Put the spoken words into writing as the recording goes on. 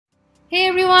Hey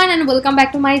everyone and welcome back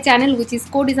to my channel which is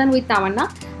Co-Design with Tamanna.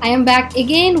 I am back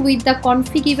again with the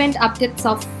config event updates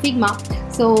of Figma.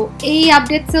 So এই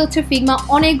আপডেটসে হচ্ছে Figma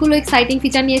অনেকগুলো exciting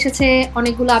feature নিয়ে এসেছে,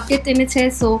 অনেকগুলো update এনেছে।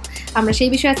 So আমরা সেই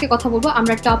বিষয়ে আজকে কথা বলবো।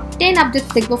 আমরা টপ 10 আপডেটস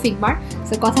দেখবো Figmaর।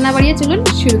 সো কথা না বাড়িয়ে চলুন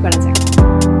শুরু করা যাক।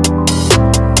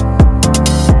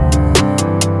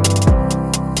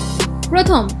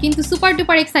 প্রথম কিন্তু সুপার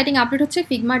ডুপার এক্সাইটিং আপডেট হচ্ছে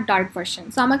Figma ডার্ক ভার্সন।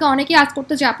 সো আমাকে অনেকেই আজ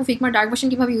করতে যে আপু Figma ডার্ক ভার্সন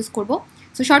কিভাবে ইউজ করব।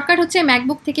 সো শর্টকাট হচ্ছে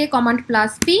ম্যাকবুক থেকে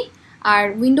কমান্ড+P আর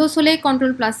উইন্ডোজ হলে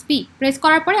কন্ট্রোল+P প্রেস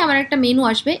করার পরে আমার একটা মেনু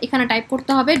আসবে, এখানে টাইপ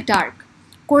করতে হবে ডার্ক,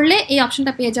 করলে এই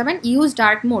অপশনটা পেয়ে যাবেন ইউজ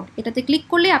ডার্ক মোড। এটাতে ক্লিক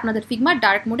করলে আপনাদের Figma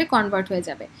ডার্ক মোডে কনভার্ট হয়ে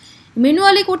যাবে।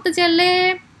 ম্যানুয়ালি করতে চাইলে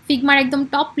Figmaর একদম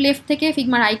টপ লেফট থেকে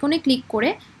Figmaর আইকনে ক্লিক করে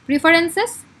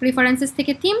প্রিফারেন্সেস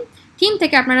থেকে থিম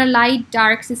থেকে আপনারা light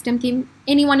dark system theme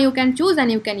anyone you can choose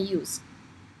and you can use.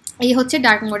 এই হচ্ছে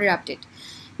ডার্ক মোডের আপডেট।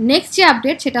 নেক্সট যে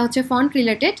আপডেট সেটা হচ্ছে font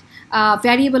related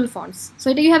variable fonts. So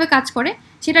এটা কীভাবে কাজ করে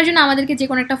সেটার জন্য আমাদেরকে যে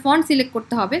কোনো একটা ফন্ট সিলেক্ট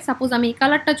করতে হবে। সাপোজ আমি এই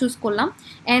কালারটা চুজ করলাম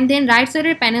অ্যান্ড দেন রাইট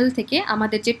সাইডের প্যানেল থেকে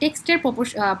আমাদের যে টেক্সটের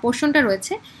পোর্শনটা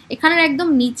রয়েছে এখানের একদম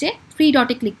নিচে 3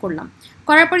 ডটে ক্লিক করলাম,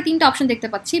 করার পরে 3টা অপশন দেখতে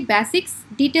পাচ্ছি, বেসিক্স,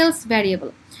 ডিটেলস,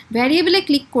 ভ্যারিয়েবলে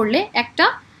ক্লিক করলে একটা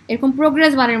এরকম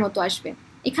প্রোগ্রেস বারের মতো আসবে।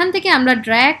 এখান থেকে আমরা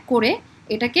ড্র্যাগ করে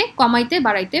এটাকে কমাইতে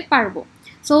বাড়াইতে পারবো।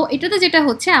 সো এটাতে যেটা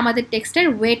হচ্ছে আমাদের টেক্সটের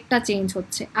ওয়েটটা চেঞ্জ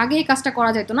হচ্ছে। আগে এই কাজটা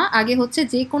করা যেত না, আগে হচ্ছে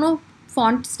যে কোনো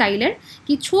ফন্ট স্টাইলের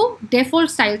কিছু ডিফল্ট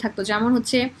স্টাইল থাকতো, যেমন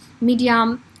হচ্ছে medium,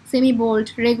 semi bold,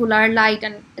 regular, light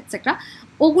and etcetera,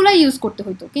 ওগুলাই use করতে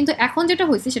হতো। কিন্তু এখন যেটা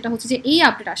হয়েছে সেটা হচ্ছে যে এই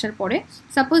আপডেট আসার পরে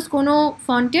সাপোজ কোনো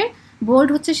ফন্টের বোল্ড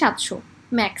হচ্ছে 700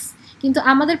 ম্যাক্স, কিন্তু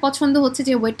আমাদের পছন্দ হচ্ছে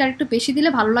যে ওয়েটটা একটু বেশি দিলে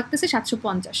ভালো লাগতেছে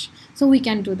 750। So we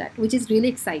can do that, which is really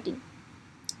exciting.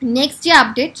 Next যে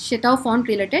আপডেট সেটাও ফন্ট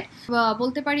রিলেটেড,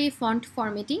 বলতে পারি ফন্ট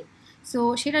ফরম্যাটিং। সো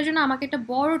সেটার জন্য আমাকে একটা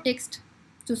বড় টেক্সট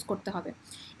চুজ করতে হবে।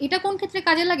 এটা কোন ক্ষেত্রে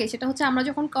কাজে লাগে সেটা হচ্ছে আমরা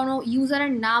যখন কোনো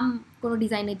ইউজারের নাম কোনো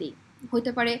ডিজাইনে দিই,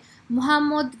 হতে পারে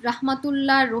মোহাম্মদ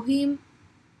রাহমাতুল্লাহ রহিম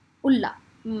উল্লাহ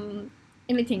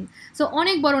এনিথিং। সো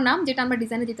অনেক বড় নাম যেটা আমরা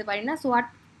ডিজাইনে দিতে পারি না। So what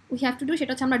we have to do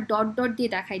সেটা হচ্ছে আমরা ডট ডট দিয়ে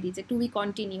দেখাই দিই যে টু বি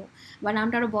কন্টিনিউ, বা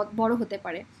নামটা আরও বড় হতে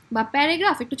পারে, বা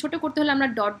প্যারাগ্রাফ একটু ছোটো করতে হলে আমরা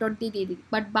ডট ডট দিয়ে দিই।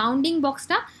 বাট বাউন্ডিং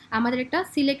বক্সটা আমাদের একটা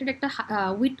সিলেক্টেড একটা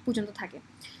উইডথ পর্যন্ত থাকে।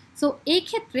 সো এই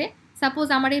ক্ষেত্রে সাপোজ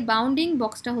আমার এই বাউন্ডিং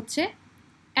বক্সটা হচ্ছে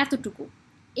এতটুকু,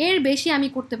 এর বেশি আমি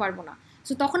করতে পারবো না।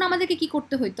 সো তখন আমাদেরকে কি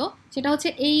করতে হইতো সেটা হচ্ছে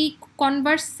এই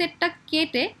কনভার্সেটটা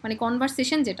কেটে, মানে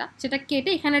কনভারসেশন সেটা কেটে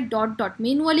এখানে ডট ডট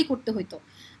ম্যানুয়ালি করতে হইতো।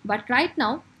 বাট রাইট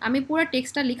নাও আমি পুরো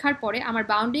টেক্সটটা লেখার পরে আমার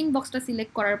বাউন্ডিং বক্সটা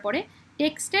সিলেক্ট করার পরে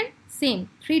টেক্সটের সেম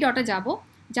 3 ডটে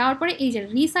যাওয়ার পরে এই যে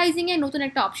রিসাইজিংয়ে নতুন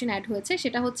একটা অপশন অ্যাড হয়েছে,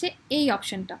 সেটা হচ্ছে এই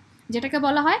অপশনটা যেটাকে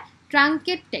বলা হয়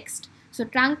truncate text. So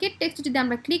truncate text যদি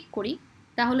আমরা ক্লিক করি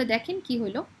তাহলে দেখেন কি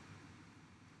হইলো,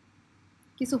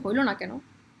 কিছু হইলো না কেন,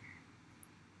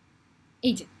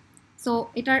 এই যে। সো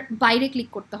এটার বাইরে ক্লিক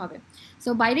করতে হবে। সো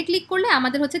বাইরে ক্লিক করলে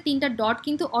আমাদের হচ্ছে 3টা ডট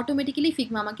কিন্তু অটোমেটিক্যালি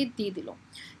Figma আমাকে দিয়ে দিল।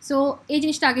 সো এই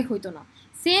জিনিসটা আগে হইতো না।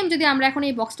 সেম যদি আমরা এখন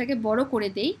এই বক্সটাকে বড় করে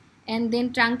দেই অ্যান্ড দেন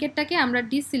ট্রাঙ্কেটটাকে আমরা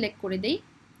ডিসিলেক্ট করে দেই,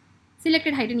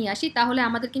 সিলেক্টেড হাইটে নিয়ে আসি, তাহলে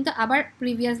আমাদের কিন্তু আবার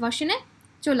প্রিভিয়াস ভার্সনে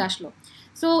চলে আসলো।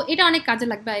 সো এটা অনেক কাজে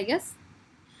লাগবে আই গেস।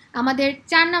 আমাদের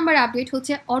 4 নাম্বার আপডেট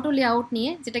হচ্ছে অটো লেআউট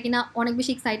নিয়ে, যেটা কিনা অনেক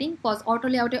বেশি এক্সাইটিং, কজ অটো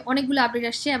লেআউটে অনেকগুলো আপডেট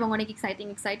আসছে এবং অনেক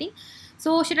এক্সাইটিং। সো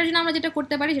সেটার জন্য আমরা যেটা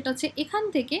করতে পারি সেটা হচ্ছে এখান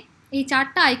থেকে এই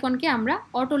 4টা আইকনকে আমরা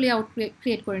অটো লেআউট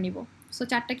ক্রিয়েট করে নিব। সো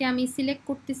 4টাকে আমি সিলেক্ট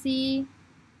করতেছি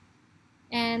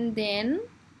অ্যান্ড দেন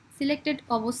সিলেক্টেড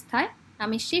অবস্থায়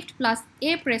আমি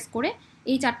Shift+A প্রেস করে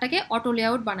এই 4টাকে অটো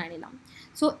লেআউট বানায় নিলাম।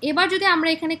 সো এবার যদি আমরা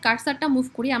এখানে কার্সারটা মুভ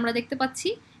করি আমরা দেখতে পাচ্ছি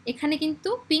এখানে কিন্তু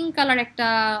পিঙ্ক কালার একটা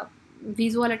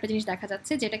ভিজুয়াল একটা জিনিস দেখা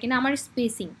যাচ্ছে, যেটা কিনা আমার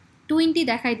স্পেসিং 20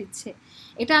 দেখাই দিচ্ছে।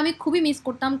 এটা আমি খুবই মিস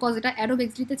করতাম কজ এটা Adobe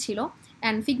XD-তে ছিল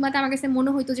অ্যান্ড Figma-তে আমার কাছে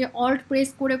মনে হতো যে অল্ট প্রেস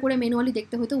করে করে ম্যানুয়ালি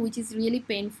দেখতে হতো, উইচ ইজ রিয়েলি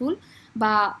পেইনফুল,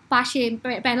 বা পাশে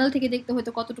প্যানেল থেকে দেখতে হতো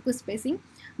কতটুকু স্পেসিং।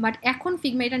 বাট এখন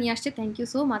Figma এটা নিয়ে আসছে, thank you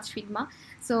so much Figma।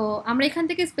 So আমরা এখান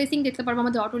থেকে স্পেসিং দেখতে পারবো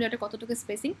আমাদের অটো লেআউটে কতটুকু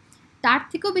স্পেসিং। তার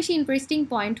থেকেও বেশি ইন্টারেস্টিং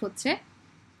পয়েন্ট হচ্ছে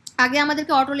আগে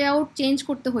আমাদেরকে অটো লেআউট চেঞ্জ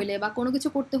করতে হইলে বা কোনো কিছু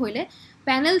করতে হইলে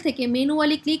প্যানেল থেকে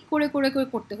ম্যানুয়ালি ক্লিক করে করে করে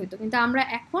করতে হতো, কিন্তু আমরা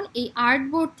এখন এই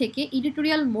আর্টবোর্ড থেকে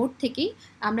এডিটোরিয়াল মোড থেকেই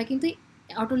আমরা কিন্তু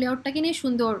অটো লেআউটটাকে নিয়ে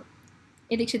সুন্দর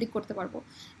এদিক সেদিক করতে পারবো।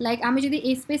 লাইক আমি যদি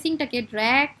এই স্পেসিংটাকে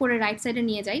ড্র্যাগ করে রাইট সাইডে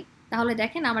নিয়ে যাই তাহলে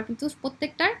দেখেন আমার কিন্তু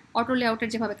প্রত্যেকটার অটো লেআউটের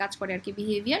যেভাবে কাজ করে আর কি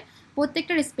বিহেভিয়ার,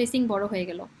 প্রত্যেকটার স্পেসিং বড় হয়ে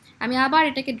গেল। আমি আবার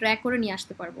এটাকে ড্র্যাগ করে নিয়ে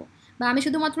আসতে পারবো, বা আমি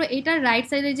শুধুমাত্র এটার রাইট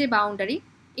সাইডের যে বাউন্ডারি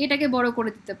এটাকে বড়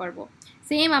করে দিতে পারবো।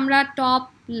 সেম আমরা টপ,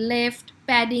 লেফট,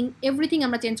 প্যাডিং এভরিথিং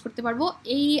আমরা চেঞ্জ করতে পারবো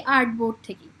এই আর্টবোর্ড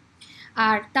থেকেই।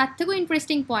 আর তার থেকেও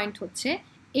ইন্টারেস্টিং পয়েন্ট হচ্ছে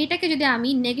এইটাকে যদি আমি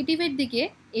নেগেটিভের দিকে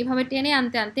এইভাবে টেনে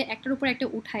আনতে আনতে একটার উপর একটা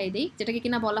উঠায় দিই, যেটাকে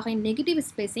কিনা বলা হয় নেগেটিভ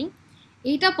স্পেসিং,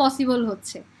 এইটা পসিবল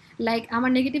হচ্ছে। লাইক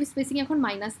আমার নেগেটিভ স্পেসিং এখন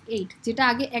 -8, যেটা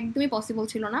আগে একদমই পসিবল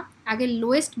ছিল না। আগে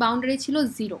লোয়েস্ট বাউন্ডারি ছিল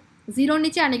 0, 0-র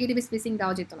নিচে আর নেগেটিভ স্পেসিং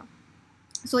দেওয়া যেত না।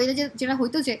 সো এটা যেটা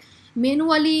হইতো যে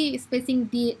ম্যানুয়ালি স্পেসিং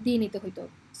দিয়ে নিতে হইতো,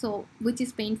 so which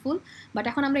is painful. But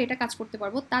এখন আমরা এটা কাজ করতে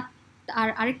পারবো। আর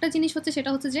আরেকটা জিনিস হচ্ছে, সেটা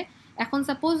হচ্ছে যে এখন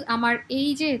সাপোজ আমার এই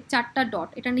যে 4টা ডট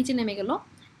এটা নিচে নেমে গেল,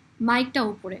 মাইকটা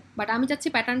উপরে, বাট আমি চাচ্ছি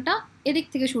প্যাটার্নটা এদিক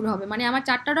থেকে শুরু হবে, মানে আমার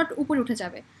 4টা ডট উপরে উঠে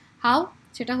যাবে। হাউ?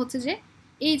 সেটা হচ্ছে যে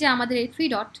এই যে আমাদের এই 3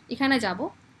 ডট এখানে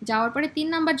যাওয়ার পরে 3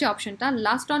 নাম্বার যে অপশনটা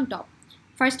last on top,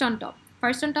 first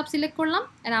on top select করলাম,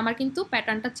 অ্যান্ড আমার কিন্তু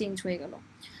প্যাটার্নটা চেঞ্জ হয়ে গেল।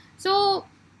 সো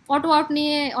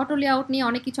অটো লেআউট নিয়ে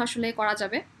অনেক কিছু আসলে করা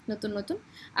যাবে নতুন।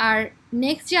 আর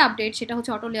নেক্সট যে আপডেট সেটা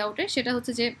হচ্ছে অটো লেআউটের, সেটা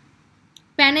হচ্ছে যে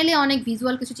প্যানেলে অনেক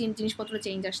ভিজুয়াল কিছু জিনিসপত্র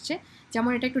চেঞ্জ আসছে,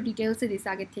 যেমন এটা একটু ডিটেলসে দিচ্ছে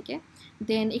আগের থেকে।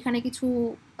 দেন এখানে কিছু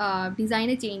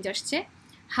ডিজাইনে চেঞ্জ আসছে,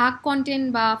 হাক কন্টেন্ট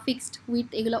বা ফিক্সড উইথ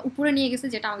এগুলো উপরে নিয়ে গেছে,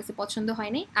 যেটা আমার কাছে পছন্দ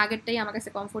হয়নি, আগেরটাই আমার কাছে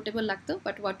কমফোর্টেবল লাগতো,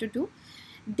 বাট হোয়াট টু ডু।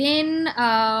 দেন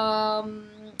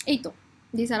এই তো,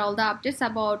 this R all the updates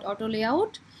about auto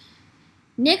layout.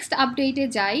 Next আপডেটে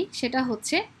যাই, সেটা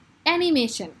হচ্ছে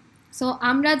অ্যানিমেশন। সো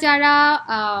আমরা যারা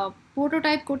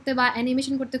প্রোটোটাইপ করতে বা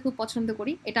অ্যানিমেশন করতে খুব পছন্দ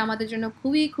করি, এটা আমাদের জন্য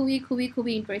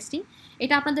খুবই ইন্টারেস্টিং।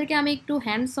 এটা আপনাদেরকে আমি একটু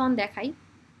হ্যান্ডস অন দেখাই।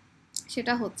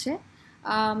 সেটা হচ্ছে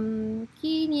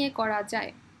কি নিয়ে করা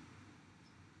যায়,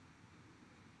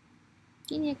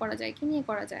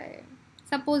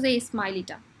 সাপোজ এই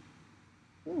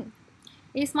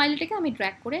স্মাইলিটাকে আমি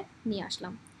ড্র্যাগ করে নিয়ে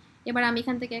আসলাম। এবার আমি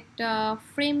এখান থেকে একটা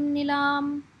ফ্রেম নিলাম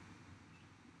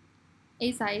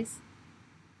এই সাইজ।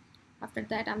 আফটার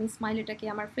দ্যাট আমি স্মাইলিটাকে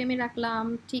আমার ফ্রেমে রাখলাম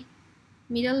ঠিক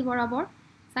মিডল বরাবর,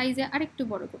 সাইজে আরেকটু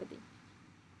বড় করে দিই,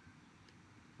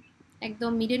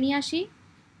 একদম মিডে নিয়ে আসি।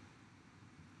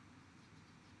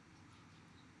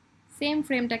 সেম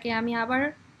ফ্রেমটাকে আমি আবার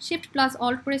শিফট প্লাস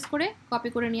অল্ট প্রেস করে কপি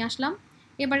করে নিয়ে আসলাম।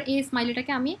 এবার এই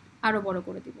স্মাইলিটাকে আমি আরও বড়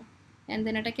করে দিব, অ্যান্ড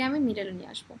দেন এটাকে আমি মিডলে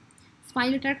নিয়ে আসবো।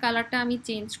 স্মাইলিটার কালারটা আমি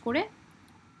চেঞ্জ করে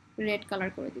রেড কালার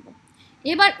করে দিব।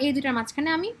 এবার এই দুটার মাঝখানে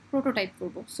আমি প্রোটোটাইপ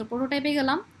করব। সো প্রোটোটাইপে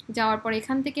গেলাম, যাওয়ার পরে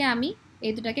এখান থেকে আমি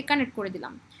এই দুটাকে কানেক্ট করে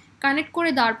দিলাম। কানেক্ট করে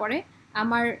দেওয়ার পরে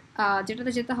আমার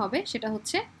যেটাতে যেতে হবে সেটা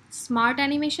হচ্ছে স্মার্ট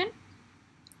অ্যানিমেশন।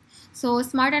 সো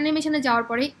স্মার্ট অ্যানিমেশনে যাওয়ার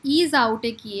পরে ইজ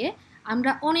আউটে গিয়ে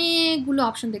আমরা অনেকগুলো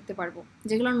অপশন দেখতে পারবো,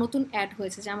 যেগুলো নতুন অ্যাড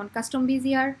হয়েছে, যেমন কাস্টম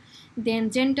বিজিয়ার, দেন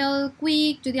জেন্টাল,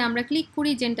 কুইক। যদি আমরা ক্লিক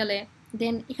করি জেন্টালে,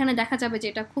 দেন এখানে দেখা যাবে যে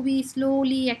এটা খুবই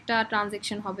স্লোলি একটা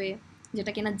ট্রানজ্যাকশন হবে,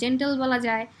 যেটা কিনা জেন্টাল বলা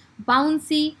যায়।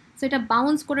 বাউন্সি, সো এটা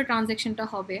বাউন্স করে ট্রানজ্যাকশনটা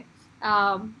হবে,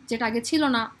 যেটা আগে ছিল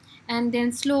না। অ্যান্ড দেন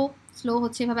স্লো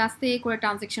হচ্ছে এভাবে আস্তে করে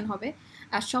ট্রানজ্যাকশন হবে।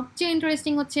 আর সবচেয়ে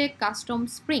ইন্টারেস্টিং হচ্ছে কাস্টম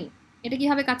স্প্রিং। এটা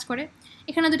কীভাবে কাজ করে,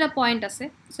 এখানে দুটো পয়েন্ট আছে।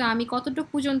 সো আমি কতটুকু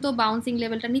পর্যন্ত বাউন্সিং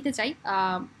লেভেলটা নিতে চাই,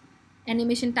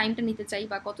 অ্যানিমেশন টাইমটা নিতে চাই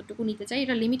বা কতটুকু নিতে চাই,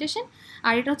 এটা লিমিটেশন।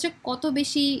 আর এটা হচ্ছে কত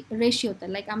বেশি রেশিওতে,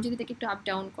 লাইক আমি যদি তাকে একটু আপ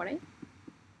ডাউন করাই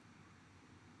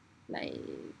লাইক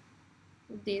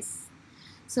দিস,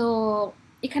 সো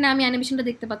এখানে আমি অ্যানিমেশনটা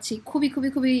দেখতে পাচ্ছি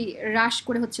খুবই রাশ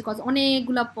করে হচ্ছে, কজ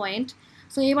অনেকগুলো পয়েন্ট।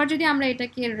 সো এবার যদি আমরা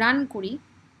এটাকে রান করি,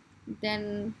 দেন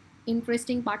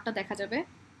ইন্টারেস্টিং পার্টটা দেখা যাবে।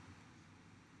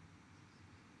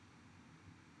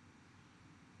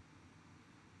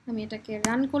 আমি এটাকে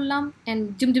রান করলাম, অ্যান্ড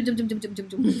জুম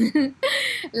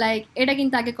লাইক এটা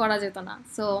কিন্তু আগে করা যেত না।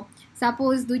 সো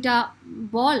সাপোজ দুইটা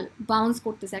বল বাউন্স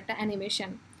করতেছে, একটা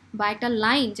অ্যানিমেশন, বা একটা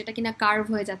লাইন যেটা কিনা কার্ভ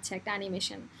হয়ে যাচ্ছে, একটা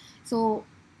অ্যানিমেশন। সো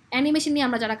অ্যানিমেশন নিয়ে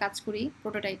আমরা যারা কাজ করি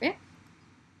প্রোটোটাইপে,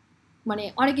 মানে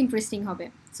অনেক ইন্টারেস্টিং হবে।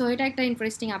 সো এটা একটা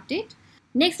ইন্টারেস্টিং আপডেট।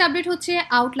 নেক্সট আপডেট হচ্ছে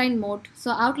outline mode. So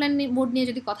outline mode নিয়ে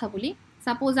যদি কথা বলি,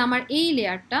 সাপোজ আমার এই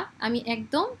লেয়ারটা আমি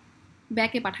একদম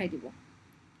ব্যাকে পাঠাই দিব,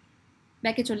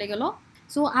 ব্যাকে চলে গেল।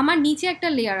 সো আমার নিচে একটা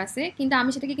লেয়ার আছে, কিন্তু আমি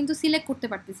সেটাকে কিন্তু সিলেক্ট করতে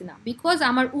পারতেছি না, বিকজ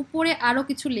আমার উপরে আরও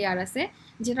কিছু লেয়ার আছে,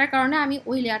 যেটার কারণে আমি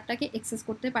ওই লেয়ারটাকে অ্যাক্সেস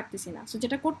করতে পারতেছি না। সো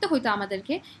যেটা করতে হইতো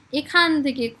আমাদেরকে এখান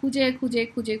থেকে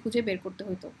খুঁজে বের করতে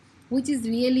হইতো, which is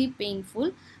really painful.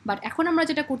 But এখন আমরা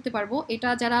যেটা করতে পারবো, এটা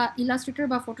যারা ইলাস্ট্রেটর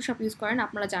বা ফটোশপ ইউজ করেন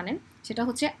আপনারা জানেন, সেটা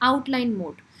হচ্ছে আউটলাইন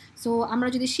মোড। সো আমরা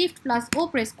যদি শিফট প্লাস ও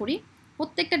প্রেস করি,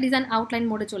 প্রত্যেকটা ডিজাইন আউটলাইন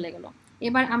মোডে চলে গেল।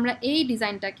 এবার আমরা এই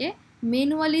ডিজাইনটাকে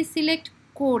ম্যানুয়ালি সিলেক্ট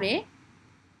করে,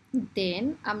 দেন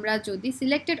আমরা যদি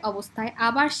সিলেক্টেড অবস্থায়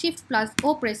আবার শিফট প্লাস ও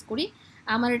প্রেস করি,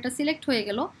 আমার এটা সিলেক্ট হয়ে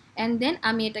গেল। অ্যান্ড দেন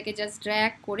আমি এটাকে জাস্ট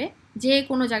ড্র্যাগ করে যে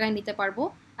কোনো জায়গায় নিতে পারবো।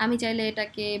 আমি চাইলে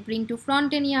এটাকে ব্রিং টু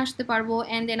ফ্রন্টে নিয়ে আসতে পারবো,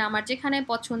 অ্যান্ড দেন আমার যেখানে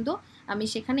পছন্দ আমি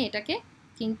সেখানে এটাকে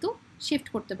কিন্তু শিফট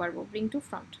করতে পারবো, bring to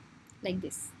front like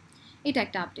this. এটা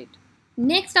একটা আপডেট।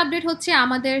 নেক্সট আপডেট হচ্ছে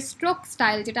আমাদের স্ট্রোক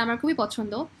স্টাইল, যেটা আমার খুবই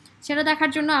পছন্দ। সেটা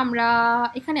দেখার জন্য আমরা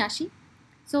এখানে আসি।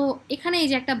 সো এখানে এই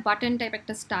যে একটা বাটন টাইপ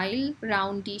একটা স্টাইল,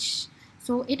 রাউন্ডিশ।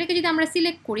 সো এটাকে যদি আমরা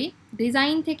সিলেক্ট করি,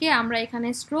 ডিজাইন থেকে আমরা এখানে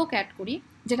স্ট্রোক অ্যাড করি,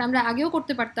 যেটা আমরা আগেও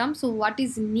করতে পারতাম। So what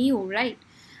is new, right?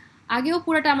 আগেও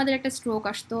পুরোটা আমাদের একটা স্ট্রোক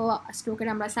আসতো, স্ট্রোকের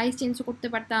আমরা সাইজ চেঞ্জ করতে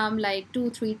পারতাম লাইক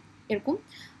 2-3 এরকম।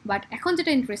 বাট এখন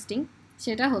যেটা ইন্টারেস্টিং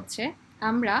সেটা হচ্ছে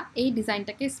আমরা এই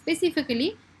ডিজাইনটাকে স্পেসিফিক্যালি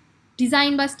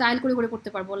ডিজাইন বা স্টাইল করে করে করতে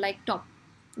পারবো, লাইক টপ,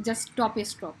 জাস্ট টপে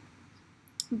স্ট্রোক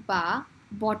বা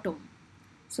বটম।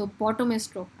 সো বটমে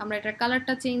স্ট্রোক আমরা এটার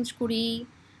কালারটা চেঞ্জ করি,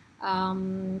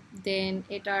 দেন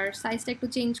এটার সাইজটা একটু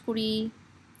চেঞ্জ করি,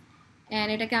 অ্যান্ড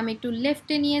এটাকে আমি একটু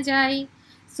লেফটে নিয়ে যাই।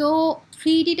 সো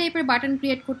 3D টাইপের বাটন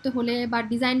ক্রিয়েট করতে হলে বা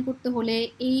ডিজাইন করতে হলে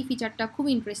এই ফিচারটা খুব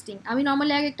ইন্টারেস্টিং। আমি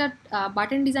নর্মালি আগে একটা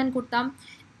বাটন ডিজাইন করতাম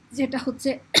যেটা হচ্ছে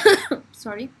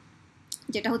সরি,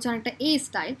 যেটা হচ্ছে অনেকটা এ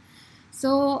style. So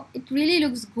it really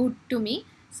looks good to me.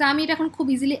 So আমি এটা এখন খুব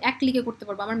ইজিলি এক ক্লিকে করতে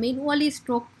পারবো, আমার ম্যানুয়ালি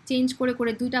স্ট্রোক চেঞ্জ করে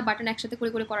করে দুইটা বাটন একসাথে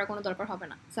করে করে করার কোনো দরকার হবে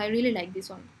না। So I really like this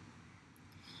one.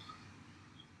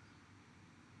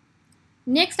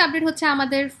 Next update হচ্ছে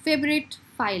আমাদের ফেভারিট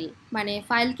ফাইল, মানে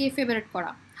ফাইলকে ফেভারিট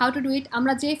করা। How to do it?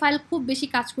 আমরা যে ফাইল খুব বেশি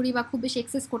কাজ করি বা খুব বেশি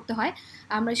অ্যাক্সেস করতে হয়,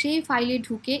 আমরা সেই ফাইলে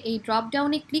ঢুকে এই ড্রপ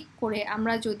ডাউনে ক্লিক করে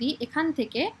আমরা যদি এখান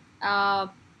থেকে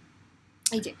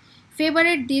এই যে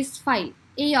ফেভারিট দিস ফাইল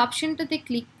এই অপশনটাতে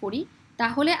ক্লিক করি,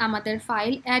 তাহলে আমাদের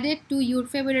file added to your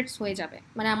favourites হয়ে যাবে,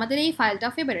 মানে আমাদের এই ফাইলটা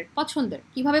ফেভারিট, পছন্দের।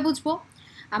 কিভাবে বুঝবো?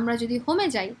 আমরা যদি হোমে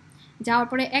যাই, যাওয়ার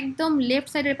পরে একদম লেফট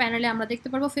সাইডের প্যানেলে আমরা দেখতে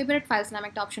পারবো ফেভারিট ফাইলস নামে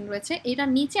একটা অপশন রয়েছে, এটার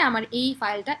নিচে আমার এই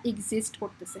ফাইলটা এক্সিস্ট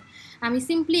করতেছে। আমি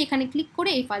সিম্পলি এখানে ক্লিক করে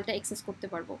এই ফাইলটা অ্যাক্সেস করতে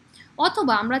পারবো।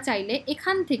 অথবা আমরা চাইলে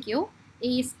এখান থেকেও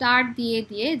এই স্টার দিয়ে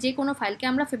দিয়ে যে কোনো ফাইলকে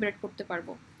আমরা ফেভারিট করতে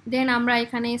পারবো। দেন আমরা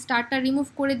এখানে স্টারটা রিমুভ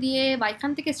করে দিয়ে বা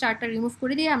এখান থেকে স্টারটা রিমুভ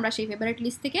করে দিয়ে আমরা সেই ফেভারিট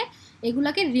লিস্ট থেকে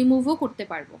এগুলাকে রিমুভও করতে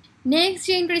পারবো। নেক্সট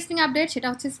যে ইন্টারেস্টিং আপডেট সেটা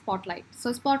হচ্ছে স্পটলাইট। সো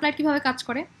স্পটলাইট কীভাবে কাজ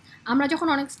করে? আমরা যখন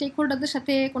অনেক স্টেক হোল্ডারদের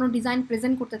সাথে কোনো ডিজাইন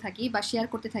প্রেজেন্ট করতে থাকি বা শেয়ার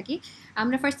করতে থাকি,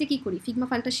 আমরা ফার্স্টে কী করি? ফিগমা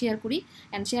ফাইলটা শেয়ার করি,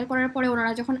 অ্যান্ড শেয়ার করার পরে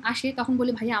ওনারা যখন আসে তখন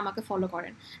বলি ভাইয়া আমাকে ফলো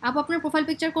করেন। আপু আপনার প্রোফাইল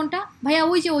পিকচার কোনটা? ভাইয়া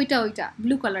ওই যে ওইটা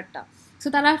ব্লু কালারটা। সো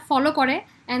তারা ফলো করে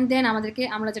অ্যান্ড দেন আমাদেরকে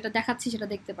আমরা যেটা দেখাচ্ছি সেটা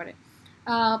দেখতে পারে।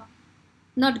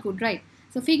 Not good, right?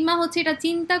 So Figma হচ্ছে এটা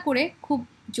চিন্তা করে খুব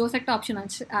জোস একটা অপশন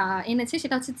এনেছে,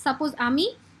 সেটা হচ্ছে সাপোজ আমি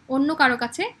অন্য কারো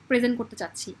কাছে প্রেজেন্ট করতে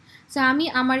চাচ্ছি। সো আমি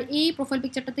আমার এই প্রোফাইল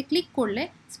পিকচারটাতে ক্লিক করলে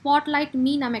স্পটলাইট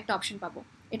মি নামে একটা অপশন পাবো।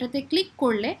 এটাতে ক্লিক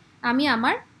করলে আমি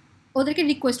আমার ওদেরকে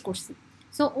রিকোয়েস্ট করছি।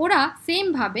 সো ওরা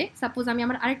সেমভাবে সাপোজ আমি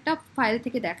আমার আরেকটা ফাইল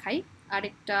থেকে দেখাই,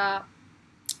 আরেকটা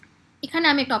এখানে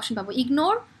আমি একটা অপশন পাবো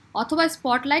ইগনোর অথবা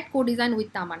spotlight co design with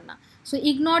Tamannaah. So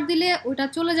ignore দিলে ওটা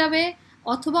চলে যাবে,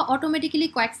 অথবা অটোমেটিক্যালি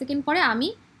কয়েক সেকেন্ড পরে আমি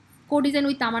কো ডিজাইন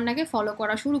উইথ তামান্নাকে ফলো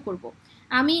করা শুরু করব।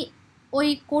 আমি ওই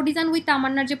কো ডিজাইন উইথ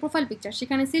তামান্নার যে প্রোফাইল পিকচার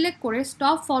সেখানে সিলেক্ট করে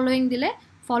স্টপ ফলোয়িং দিলে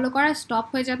ফলো করা স্টপ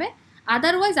হয়ে যাবে,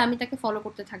 আদারওয়াইজ আমি তাকে ফলো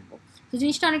করতে থাকবো। তো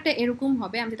জিনিসটা অনেকটা এরকম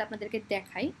হবে, আমি যদি আপনাদেরকে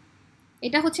দেখাই।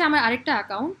 এটা হচ্ছে আমার আরেকটা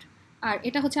অ্যাকাউন্ট, আর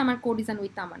এটা হচ্ছে আমার কো ডিজাইন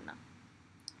উইথ তামান্না।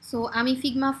 সো আমি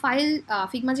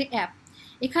ফিগমা যে অ্যাপ,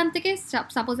 এখান থেকে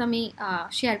সাপোজ আমি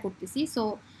শেয়ার করতেছি। সো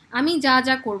আমি যা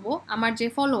যা করব আমার যে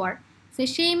ফলোয়ার সে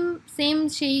সেম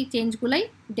সেই চেঞ্জগুলাই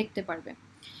দেখতে পারবে।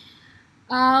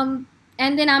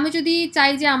 অ্যান্ড দেন আমি যদি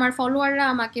চাই যে আমার ফলোয়াররা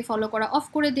আমাকে ফলো করা অফ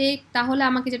করে দেয়, তাহলে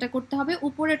আমাকে যেটা করতে হবে,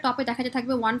 উপরে টপে দেখা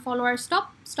থাকবে ওয়ান ফলোয়ার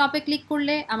স্টপে ক্লিক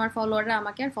করলে আমার ফলোয়াররা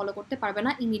আমাকে আর ফলো করতে পারবে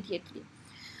না ইমিডিয়েটলি।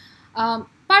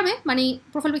 পারবে মানে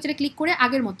প্রোফাইল পিকচারে ক্লিক করে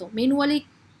আগের মতো ম্যানুয়ালি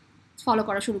ফলো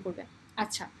করা শুরু করবে।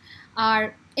 আচ্ছা, আর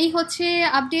এই হচ্ছে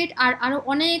আপডেট। আর আরও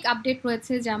অনেক আপডেট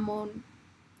রয়েছে, যেমন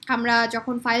আমরা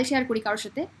যখন ফাইল শেয়ার করি কারোর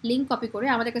সাথে লিঙ্ক কপি করে,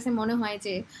 আমাদের কাছে মনে হয়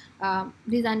যে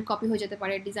ডিজাইন কপি হয়ে যেতে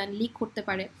পারে, ডিজাইন লিক করতে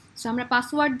পারে। সো আমরা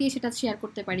পাসওয়ার্ড দিয়ে সেটা শেয়ার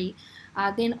করতে পারি।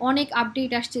 দেন অনেক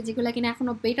আপডেট আসছে যেগুলো কিনা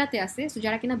এখনও বেটাতে আছে। সো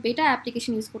যারা কিনা বেটা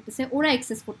অ্যাপ্লিকেশন ইউজ করতেছে ওরা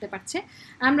অ্যাক্সেস করতে পারছে।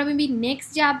 আমরা মেবি নেক্সট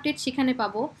যে আপডেট সেখানে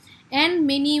পাবো, and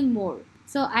many more.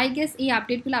 So I guess এই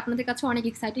আপডেটগুলো আপনাদের কাছে অনেক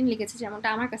এক্সাইটিং লেগেছে, যেমনটা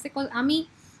আমার কাছে। আমি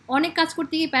অনেক কাজ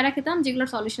করতে গিয়ে প্যারা খেতাম, যেগুলোর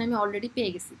সলিউশন আমি অলরেডি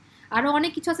পেয়ে গেছি। আরও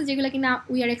অনেক কিছু আছে যেগুলো কিনা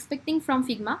we are expecting from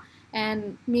Figma, and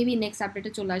maybe next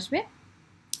আপডেটে চলে আসবে।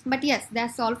 But yes,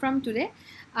 that's all from today.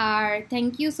 R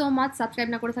thank you so much. Subscribe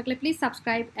না করে থাকলে please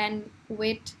subscribe and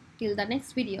wait till the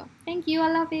next video. Thank you,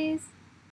 আল্লাহ হাফেজ।